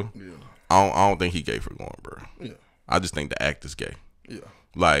for real. Yeah. I don't think he gay for going, bro. Yeah. I just think the act is gay. Yeah.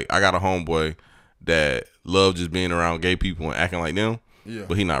 Like I got a homeboy that love just being around gay people and acting like them. Yeah.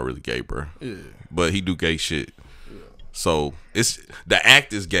 But he not really gay, bro. Yeah. But he do gay shit. Yeah. So it's the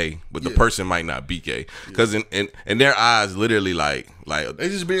act is gay, but the person might not be gay. Cause in their eyes, literally like they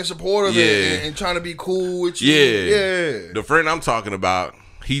just being supportive and trying to be cool with you. Yeah. Yeah. The friend I'm talking about,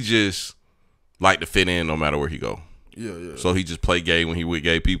 he just like to fit in no matter where he go. Yeah, yeah. So he just play gay when he with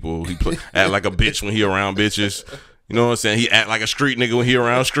gay people. He act like a bitch when he around bitches. You know what I'm saying? He act like a street nigga when he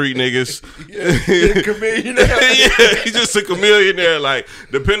around street niggas. Yeah, chameleon. Yeah, he's just a chameleon there. Like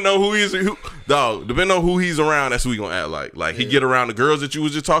depending on depending on who he's around, that's who he gonna act like. Like he get around the girls that you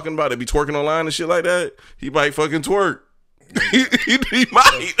was just talking about that be twerking online and shit like that. He might fucking twerk. he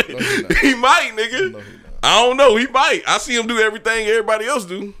might. He might, nigga. No, I don't know. He might. I see him do everything everybody else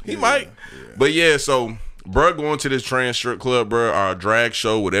do. He might. Yeah. But yeah, so bruh going to this trans strip club, bruh, or a drag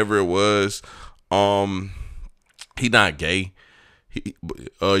show, whatever it was. He not gay.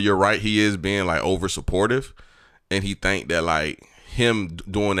 You're right. He is being like over supportive, and he think that like him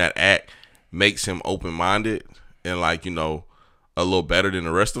doing that act makes him open minded and like a little better than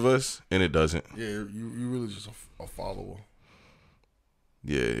the rest of us, and it doesn't. Yeah, you really just a follower.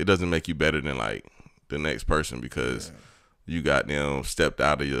 Yeah, it doesn't make you better than like the next person because you got them stepped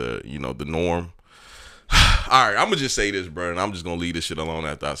out of the norm. All right, I'm gonna just say this, bro, and I'm just gonna leave this shit alone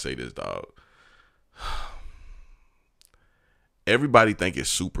after I say this, dog. Everybody think it's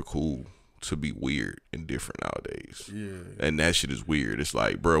super cool to be weird and different nowadays. Yeah. And that shit is weird. It's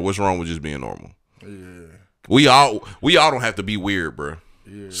like, bro, what's wrong with just being normal? Yeah. We all don't have to be weird, bro.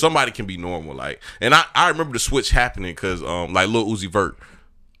 Yeah. Somebody can be normal. Like, and I remember the switch happening because like Lil Uzi Vert,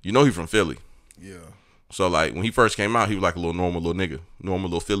 he from Philly. Yeah. So like when he first came out, he was like a little normal little nigga, normal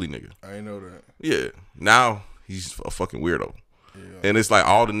little Philly nigga. I ain't know that. Yeah. Now he's a fucking weirdo. Yeah. And it's like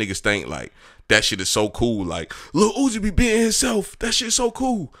all the niggas think like that shit is so cool. Like Lil Uzi be being himself. That shit's so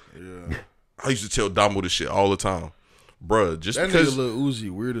cool. Yeah. I used to tell Damo this shit all the time, bruh. Just that because nigga Lil Uzi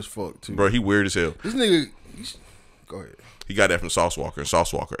weird as fuck too. Bro, he weird as hell. This nigga, go ahead. He got that from Sauce Walker, and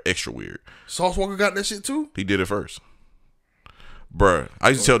Sauce Walker extra weird. Sauce Walker got that shit too? He did it first. Bruh, I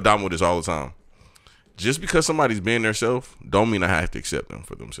used to tell Damo this all the time. Just because somebody's being themselves, don't mean I have to accept them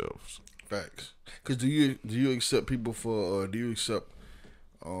for themselves. Facts. Cause do you accept people for do you accept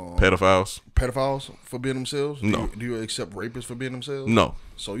pedophiles for being themselves? No. Do you accept rapists for being themselves? No.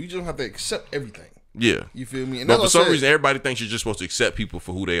 So you just have to accept everything. Yeah. You feel me? And but for some reason, everybody thinks you're just supposed to accept people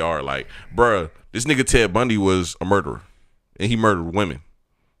for who they are. Like, bruh, this nigga Ted Bundy was a murderer, and he murdered women.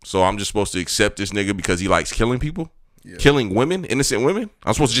 So I'm just supposed to accept this nigga because he likes killing people? Yeah. Killing women, innocent women?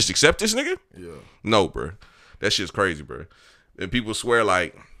 I'm supposed to just accept this nigga? Yeah. No, bruh. That shit's crazy, bruh. And people swear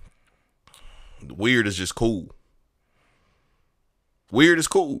like weird is just cool. Weird is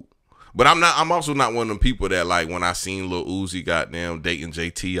cool. But I'm also not one of them people that like when I seen Lil Uzi goddamn dating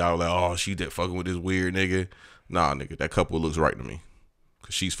JT, I was like, oh, she that fucking with this weird nigga. Nah, nigga, that couple looks right to me.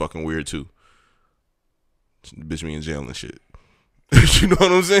 Cause she's fucking weird too. The bitch be in jail and shit. You know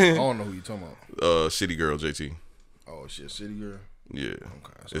what I'm I saying? don't know who you talking about. City Girl JT. Oh shit, City Girl. Yeah.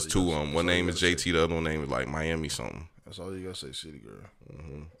 Okay, that's It's all two you of gotta them. say. One That's all name you is gotta JT, the other one name is like Miami something. That's all you gotta say, City Girl.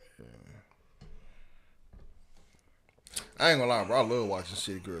 Mm-hmm. Yeah. I ain't gonna lie, bro. I love watching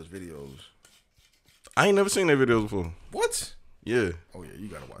City Girls videos. I ain't never seen their videos before. What? Yeah. Oh yeah, you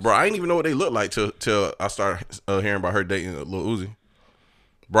gotta watch. Bro, I ain't even know what they look like till I started hearing about her dating Lil Uzi.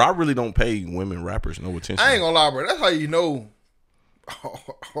 Bro, I really don't pay women rappers no attention. I ain't gonna lie, bro. That's how you know.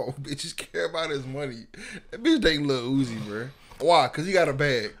 Oh, bitches care about his money. That bitch dating Lil Uzi, bro. Why? Cause he got a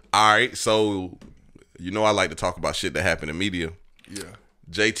bag. All right, so you know I like to talk about shit that happened in media. Yeah.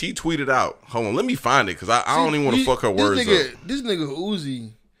 JT tweeted out. Hold on, let me find it because I don't even want to fuck her words up. This nigga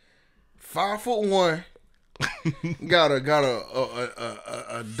Uzi, 5'1", got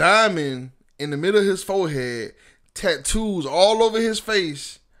a diamond in the middle of his forehead, tattoos all over his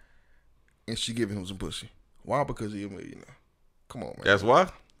face, and she giving him some pussy. Why? Because he a millionaire. Come on, man. That's why?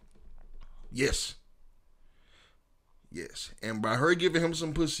 Yes. Yes. And by her giving him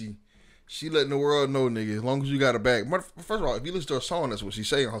some pussy, she letting the world know, nigga, as long as you got a bag. First of all, if you listen to her song, that's what she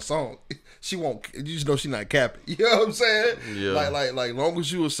say in her song. She won't, you just know she not capping. You know what I'm saying? Yeah. Like long as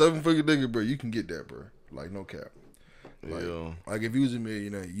you a 7-figure nigga, bro, you can get that, bro. Like, no cap. Like, Yeah. like if you was a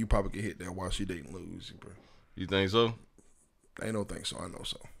millionaire, you probably could hit that while she dating Lil Uzi, bro. You think so? Ain't no think so. I know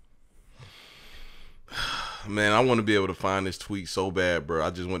so. Man, I want to be able to find this tweet so bad, bro.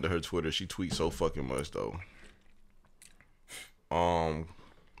 I just went to her Twitter. She tweets so fucking much, though. I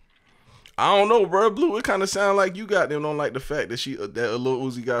don't know, bro. Blue, it kind of sound like you got them don't like the fact that that Lil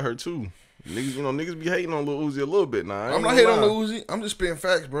Uzi got her too. Niggas, niggas be hating on Lil Uzi a little bit now. I'm not hating on Lil Uzi. I'm just spitting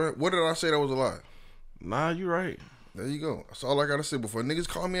facts, bro. What did I say that was a lie? Nah, you right. There you go. That's all I gotta say. Before niggas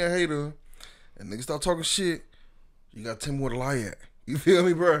call me a hater and niggas start talking shit, you gotta tell me where the lie at. You feel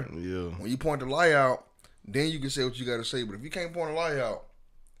me, bro? Yeah. When you point the lie out, then you can say what you gotta say. But if you can't point a lie out,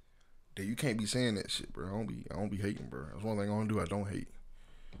 then you can't be saying that shit, bro. I don't be hating, bro. That's one thing I don't do. I don't hate.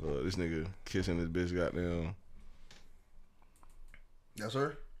 This nigga kissing this bitch goddamn. That's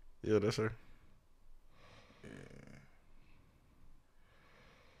her? Yeah, that's her. Yeah.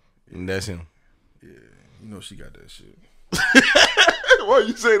 And that's him. Yeah. You know she got that shit. Why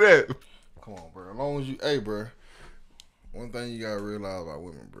you say that? Come on, bro. As long as you, hey, bro. One thing you gotta realize about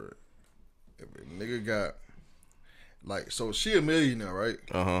women, bro. If a nigga got, like, so she a millionaire, right?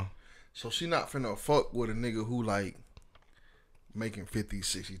 Uh-huh. So she not finna fuck with a nigga who like making $50,000,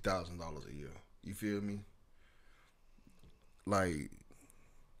 $60,000 a year. You feel me? Like,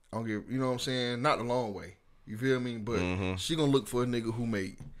 I don't give, you know what I'm saying? Not the long way. You feel me? But she gonna look for a nigga who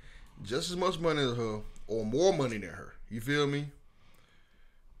make just as much money as her or more money than her. You feel me?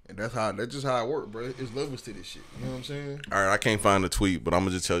 And that's just how it works, bro. It's levels to this shit. You know what I'm saying? All right, I can't find the tweet, but I'm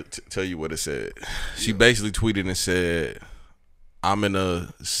gonna just tell you what it said. She basically tweeted and said, "I'm in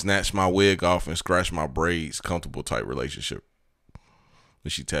a snatch my wig off and scratch my braids comfortable type relationship."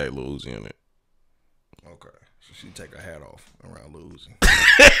 And she tagged Lil Uzi in it. Okay. So she take her hat off around Lil Uzi.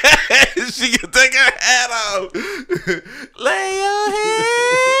 She can take her hat off. Lay your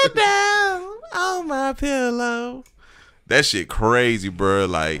head down on my pillow. That shit crazy, bro.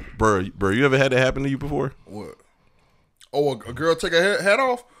 Like, bro, you ever had that happen to you before? What? Oh, a girl take her hat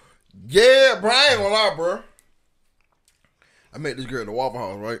off? Yeah, bro. I ain't gonna lie, bro. I met this girl at the Waffle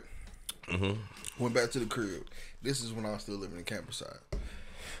House, right? Mm-hmm. Went back to the crib. This is when I was still living in Camperside.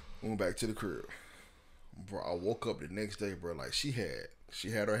 Went back to the crib. Bro, I woke up the next day, bro, like she had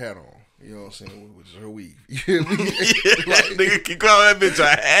her hat on. You know what I'm saying? Which is her weave. You hear me? Like, nigga keep calling that bitch a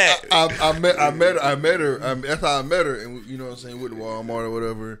hat. I met her. That's how I met her. And you know what I'm saying? With the Walmart or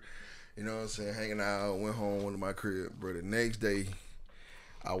whatever. You know what I'm saying? Hanging out. Went home, went to my crib. Bro, the next day,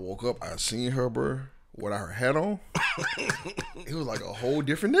 I woke up. I seen her, bro, without her hat on. It was like a whole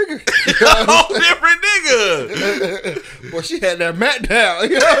different nigga. You know A whole different nigga. Boy, she had that mat down.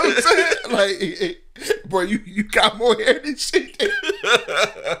 You know what I'm saying? Like, bro, you got more hair than shit.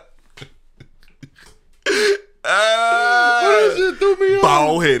 That shit threw me off.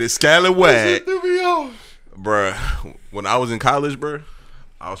 Bald headed, scallywag. That shit threw me off. Bruh, when I was in college, bruh,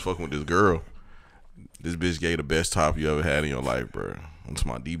 I was fucking with this girl. This bitch gave the best top you ever had in your life, bruh. I'm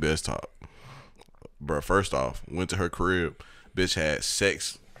talking about the best top. Bruh, first off, went to her crib. Bitch had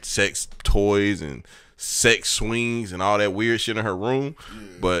sex toys and sex swings and all that weird shit in her room. Yeah.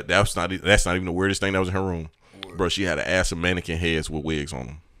 But that's not even the weirdest thing that was in her room. What? Bro, she had an ass of mannequin heads with wigs on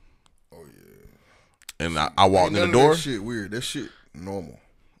them. Oh, yeah. And I walked in the door. That shit weird. That shit normal.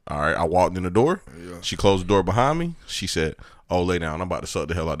 All right, I walked in the door. Yeah. She closed the door behind me. She said, "Oh, lay down. I'm about to suck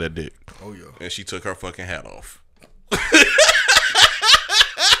the hell out that dick." Oh, yeah. And she took her fucking hat off.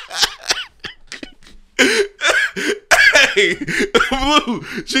 Hey, Blue,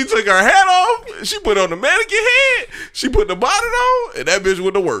 she took her hat off. She put on the mannequin head. She put the bonnet on, and that bitch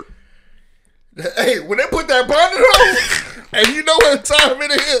went to work. Hey, when they put that bonnet on, and you know what time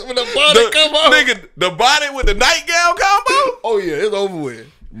it is when the bonnet come on. Nigga, the bonnet with the nightgown combo? Oh, yeah, it's over with.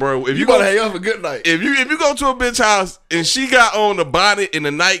 Bro, if You gotta hang up a good night. If you go to a bitch house and she got on the bonnet and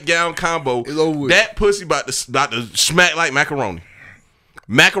the nightgown combo, It's over with. that pussy about to smack like macaroni.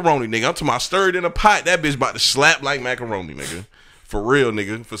 Macaroni, nigga. I'm talking about stirred in a pot. That bitch about to slap like macaroni, nigga. For real,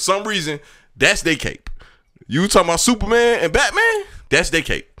 nigga. For some reason, that's they cape. You talking about Superman and Batman? That's they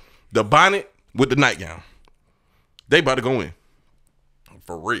cape. The bonnet with the nightgown. They about to go in.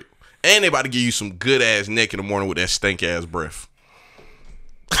 For real. And they about to give you some good ass neck in the morning with that stank ass breath.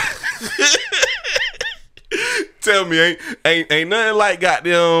 Tell me, ain't nothing like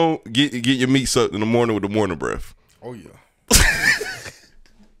goddamn get your meat sucked in the morning with the morning breath. Oh, yeah.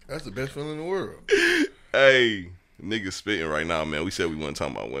 That's the best feeling in the world. Hey, niggas spitting right now, man. We said we wasn't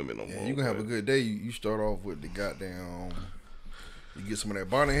talking about women no more. You gonna have a good day. You start off with the goddamn. You get some of that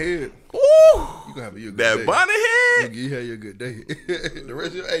bonnet head. Ooh, You gonna have a good that day. bonnet head. You have your good day. The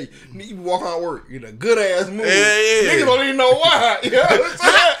rest of your, hey, you walk out of work in a good ass mood. Yeah. Niggas don't even know why. You know what I'm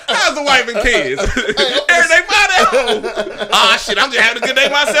saying? How's the wife and kids? Everything fine at home. Ah, shit, I'm just having a good day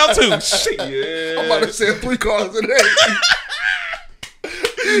myself too. Shit, yeah. I'm about to sell 3 cars a day.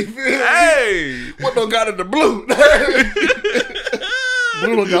 You feel me? Hey. What don't got in the blue?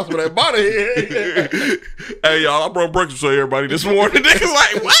 Blue don't got some of that body here. Hey, y'all, I brought breakfast for everybody this morning. Niggas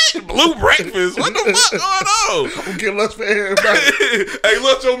like, what? Blue breakfast? What the fuck going on? I'm getting lunch for everybody. Hey,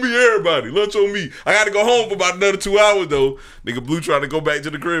 lunch on me, everybody. Lunch on me. I got to go home for about another 2 hours, though. Nigga Blue trying to go back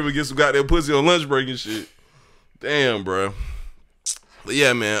to the crib and get some goddamn pussy on lunch break and shit. Damn, bro. But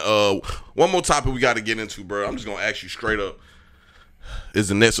yeah, man, one more topic we got to get into, bro. I'm just going to ask you straight up. Is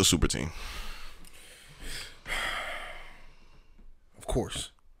the Nets a super team? Of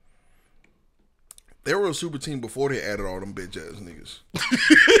course. They were a super team before they added all them bitch ass niggas.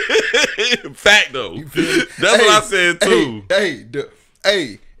 Fact, though. That's what I said, too.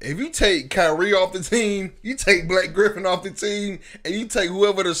 Hey, if you take Kyrie off the team, you take Blake Griffin off the team, and you take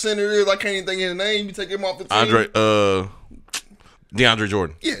whoever the center is, I can't even think of his name, you take him off the team. DeAndre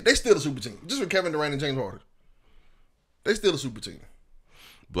Jordan. Yeah, they still a super team. Just with Kevin Durant and James Harden. They still a super team.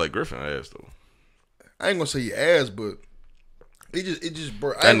 Blake Griffin ass, though. I ain't gonna say he ass, but it just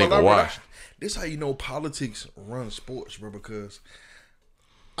bro. That nigga washed. This how you know politics run sports, bro. Because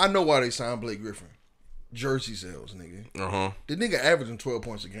I know why they signed Blake Griffin. Jersey sales, nigga. The nigga averaging 12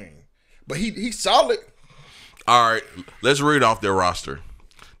 points a game, but he's solid. All right, let's read off their roster.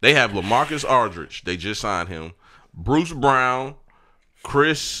 They have LaMarcus Aldridge. They just signed him. Bruce Brown,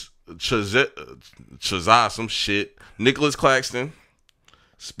 Chris Chazah, some shit. Nicholas Claxton,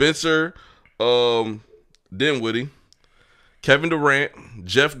 Spencer Dinwiddie, Kevin Durant,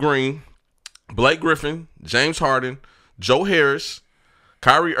 Jeff Green, Blake Griffin, James Harden, Joe Harris,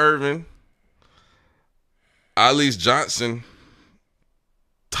 Kyrie Irving, Alice Johnson,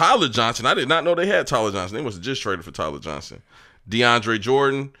 Tyler Johnson. I did not know they had Tyler Johnson. They must have just traded for Tyler Johnson. DeAndre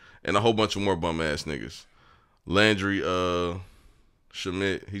Jordan, and a whole bunch of more bum ass niggas. Landry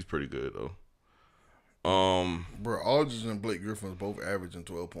Schmidt, he's pretty good though. Bro, Aldridge and Blake Griffin was both averaging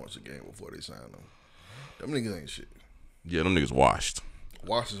 12 points a game before they signed them. Them niggas ain't shit. Yeah, them niggas washed.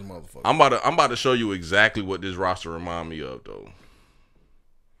 Watch this motherfucker. I'm about to show you exactly what this roster remind me of though.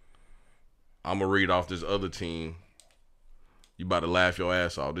 I'm gonna read off this other team. You about to laugh your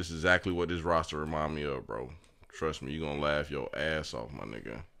ass off. This is exactly what this roster remind me of, bro. Trust me, you gonna laugh your ass off, my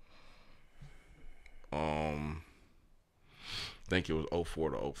nigga. I think it was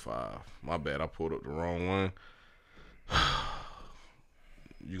 04 to 05. My bad, I pulled up the wrong one.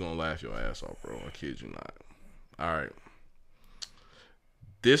 You gonna laugh your ass off, bro. I kid you not. All right.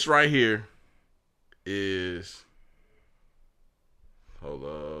 This right here is... Hold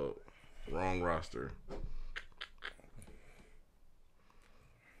up. Wrong roster.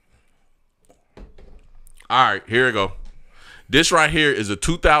 All right, here we go. This right here is a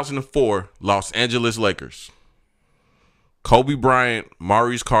 2004 Los Angeles Lakers. Kobe Bryant,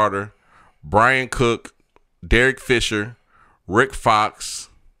 Maurice Carter, Brian Cook, Derek Fisher, Rick Fox,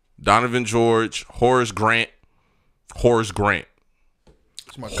 Donovan George, Horace Grant.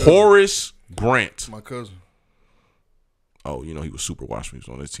 It's my cousin. Horace Grant. It's my cousin. Oh, you know he was super washed when he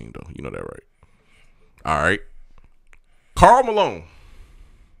was on this team, though. You know that, right? All right. Karl Malone.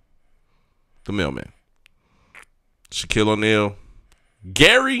 The mailman. Shaquille O'Neal.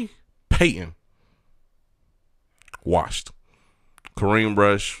 Gary Payton. Washed. Kareem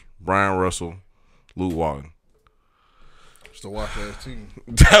Rush. Brian Russell. Lou Walton. It's a wash ass team.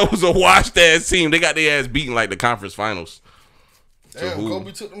 That was a washed ass team. They got their ass beaten like the conference finals. Damn,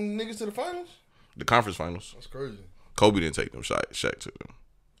 Kobe took them niggas to the finals? The conference finals. That's crazy. Kobe didn't take them. Shaq took them.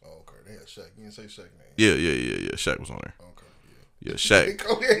 Oh, okay. They had Shaq. You didn't say Shaq name. Yeah. Shaq was on there. Okay, yeah. Shaq.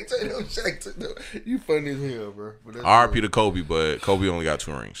 Kobe ain't take them. Shaq took them. You funny as hell, bro. RP to Kobe, but Kobe only got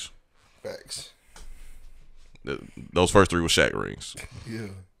 2 rings. Facts. Those first 3 were Shaq rings. Yeah.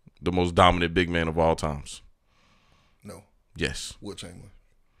 The most dominant big man of all times. No. Yes. Will Chamberlain.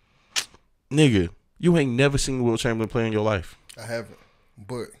 Nigga, you ain't never seen Will Chamberlain play in your life. I haven't.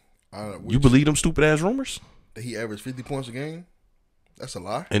 But you believe them stupid ass rumors? That he averaged 50 points a game? That's a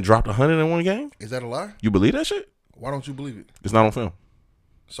lie. And dropped 100 in one game? Is that a lie? You believe that shit? Why don't you believe it? It's not on film.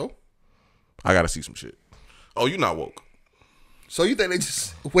 So? I gotta see some shit. Oh, you not woke. So you think they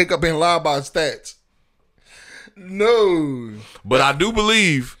just wake up and lie about stats? No. But I do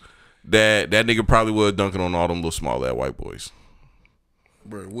believe that nigga probably was dunking on all them little small ass white boys.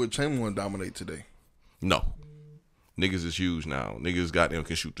 Bro, would Chamberlain dominate today? No. Niggas is huge now. Niggas goddamn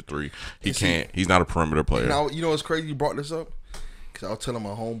can shoot the 3. He can't. He's not a perimeter player. Now, you know what's crazy you brought this up? Because I was telling my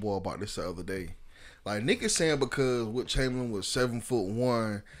homeboy about this the other day. Like, niggas saying because Wilt Chamberlain was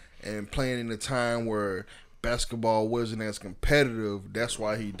 7'1" and playing in a time where basketball wasn't as competitive, that's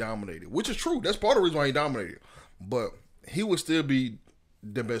why he dominated. Which is true. That's part of the reason why he dominated. But he would still be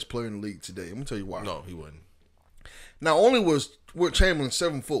the best player in the league today. Let me tell you why. No, he wasn't. Not only was Wilt Chamberlain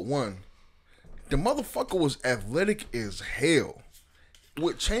 7'1", the motherfucker was athletic as hell.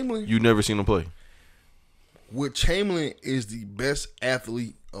 Wilt Chamberlain. You never seen him play. Wilt Chamberlain is the best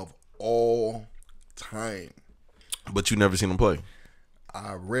athlete of all time. But you never seen him play.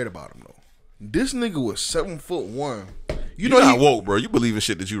 I read about him though. This nigga was 7'1". You know not woke, bro. You believe in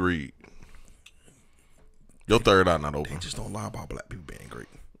shit that you read. Your third eye not open. They just don't lie about black people being great.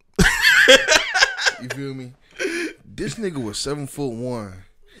 You feel me? This nigga was 7'1".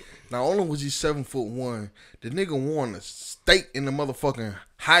 Not only was he 7'1", the nigga won a state in the motherfucking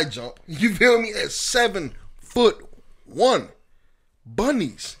high jump. You feel me? At 7'1".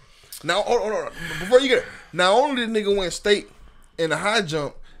 Bunnies. Now, hold on. Before you get it, not only did the nigga win state in the high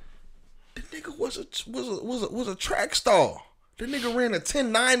jump, the nigga was a track star. The nigga ran a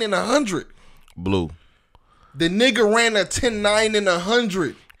 10.9 in 100. Blue. The nigga ran a 10.9 in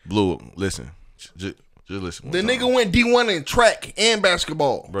 100. Blue, listen. Just listen one The time. nigga went D1 in track and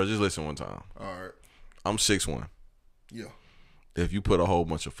basketball. Bro, just listen one time. All right. I'm 6'1". Yeah. If you put a whole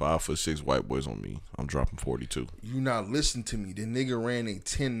bunch of 5'6" white boys on me, I'm dropping 42. You not listen to me. The nigga ran a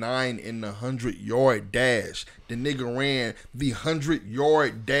 10.9 in the 100-yard dash. The nigga ran the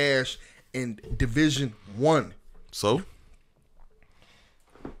 100-yard dash in Division 1. So?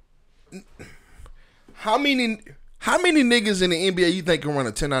 How many niggas in the NBA you think can run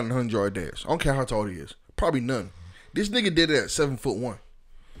a 10.9 and 100-yard dash? I don't care how tall he is. Probably none. This nigga did it at 7'1".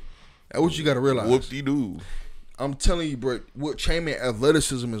 That's what you got to realize. Whoop-de-doo. I'm telling you, bro, Wilt Chamberlain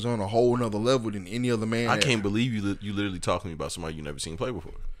athleticism is on a whole nother level than any other man. I can't believe you literally talking to me about somebody you never seen play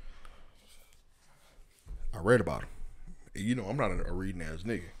before. I read about him. You know, I'm not a reading ass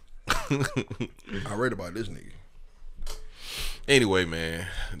nigga. I read about this nigga. Anyway, man,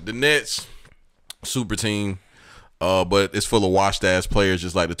 the Nets, super team, but it's full of washed ass players,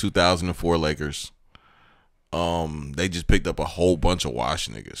 just like the 2004 Lakers. They just picked up a whole bunch of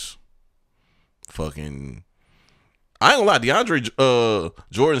washed niggas. Fucking, I ain't gonna lie, DeAndre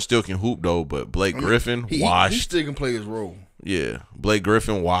Jordan still can hoop though, but Blake Griffin washed. He still can play his role. Yeah, Blake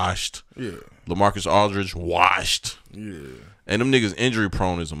Griffin washed. Yeah, LaMarcus Aldridge washed. yeah, and them niggas injury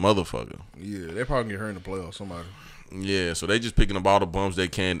prone as a motherfucker. Yeah, they probably get hurt in the playoffs. Somebody. Yeah, so they just picking up all the bums they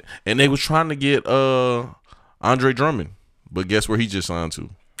can, and they was trying to get Andre Drummond, but guess where he just signed to?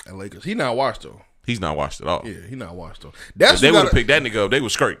 At Lakers. He not washed though. He's not washed at all. Yeah, he not washed though. If they would have picked that nigga up, they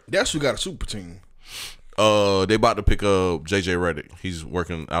was straight. That's who got a super team. They about to pick up JJ Redick. He's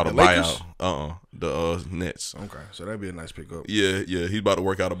working out a buyout. The Nets. Okay, so that'd be a nice pickup. Yeah, he's about to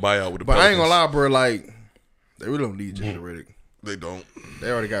work out a buyout with the. But Pelicans. I ain't gonna lie, bro. Like they really don't need JJ Redick. They don't.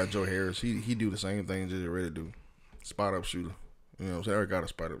 They already got Joe Harris. He do the same thing JJ Redick do. Spot up shooter. You know what I'm saying? They already got a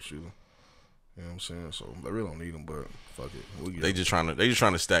spot up shooter. You know what I'm saying? So they really don't need him, but fuck it. They just trying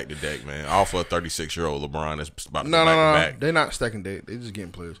to stack the deck, man. All for a 36-year-old LeBron that's about to go back. They're not stacking deck. They just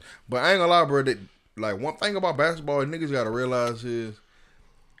getting players. But I ain't gonna lie, bro. Like one thing about basketball, niggas gotta realize is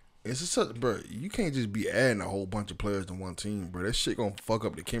it's just such, bro. You can't just be adding a whole bunch of players to one team, bro. That shit gonna fuck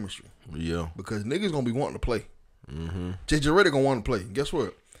up the chemistry. Yeah. Because niggas gonna be wanting to play. Mm-hmm. JJ Redick gonna want to play. Guess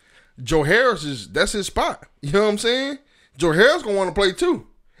what? Joe Harris that's his spot. You know what I'm saying? Joe Harris gonna want to play too.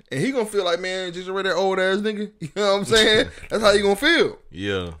 And he gonna feel like, man, JJ Redick old ass nigga. You know what I'm saying? That's how you gonna feel.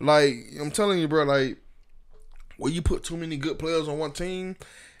 Yeah. Like, I'm telling you, bro, like, when you put too many good players on one team,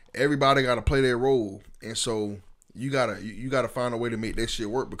 everybody got to play their role, and so you gotta find a way to make that shit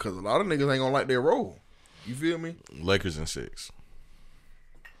work because a lot of niggas ain't gonna like their role. You feel me? Lakers in 6.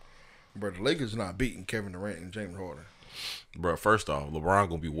 Bro, the Lakers not beating Kevin Durant and James Harden. Bro, first off, LeBron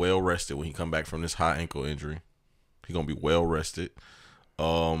gonna be well rested when he come back from this high ankle injury. He gonna be well rested.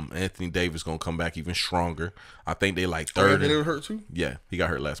 Anthony Davis gonna come back even stronger. I think they like third. They were hurt too. Yeah, he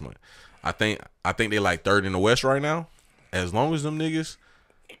got hurt last month. I think they like third in the West right now. As long as them niggas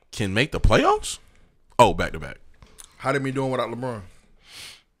can make the playoffs. Oh, back to back. How they be doing without LeBron?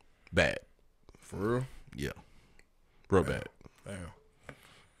 Bad. For real? Yeah. Real bad.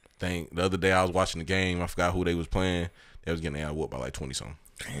 Damn. The other day I was watching the game. I forgot who they was playing. They was getting their whooped by like 20 something.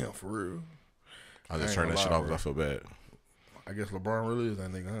 Damn, for real. I just turned that shit off because I feel bad. I guess LeBron really is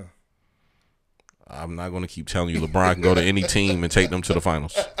that nigga, huh? I'm not gonna keep telling you LeBron can go to any team and take them to the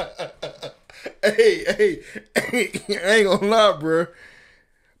finals. Hey, I ain't gonna lie, bro.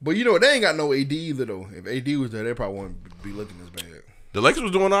 But you know they ain't got no AD either though. If AD was there, they probably wouldn't be looking as bad. The Lakers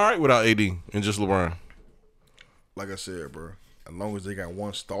was doing all right without AD and just LeBron. Like I said, bro, as long as they got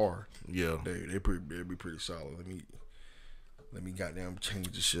one star, yeah, they'd be pretty solid. Let me goddamn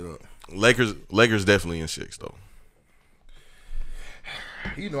change this shit up. Lakers definitely in 6 though.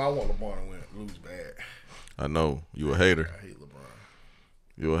 You know I want LeBron to lose bad. I know you a hater. I hate LeBron.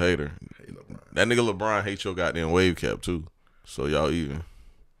 You a hater. I hate LeBron. That nigga LeBron hates your goddamn wave cap too. So y'all even.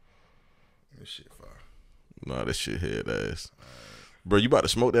 This shit fire. Nah, this shit head ass. Bro, you about to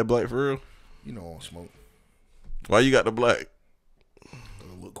smoke that black for real? You know I don't smoke. Why you got the black?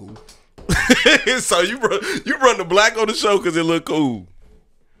 It'll look cool. So you run the black on the show because it look cool.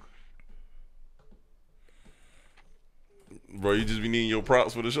 Bro, you just be needing your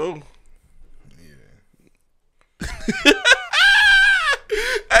props for the show? Yeah.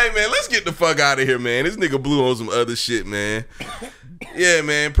 Hey, man, let's get the fuck out of here, man. This nigga Blue on some other shit, man. Yeah,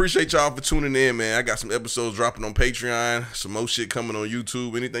 man. Appreciate y'all for tuning in, man. I got some episodes dropping on Patreon. Some more shit coming on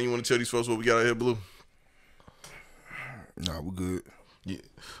YouTube. Anything you want to tell these folks what we got out here, Blue? Nah, we good. Yeah.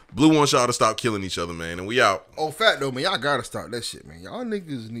 Blue wants y'all to stop killing each other, man. And we out. Oh, fact though, man. Y'all gotta stop that shit, man. Y'all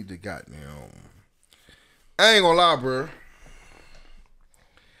niggas need to goddamn. I ain't gonna lie, bro.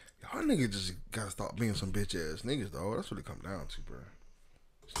 Y'all niggas just gotta stop being some bitch ass niggas, though. That's what it come down to, bro.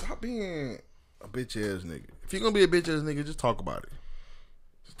 Stop being a bitch ass nigga. If you're gonna be a bitch ass nigga, just talk about it.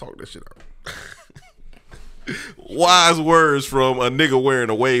 Just talk that shit out. Wise words from a nigga wearing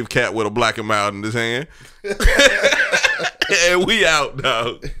a wave cap with a black and mild in his hand. And we out,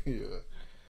 dog. Yeah.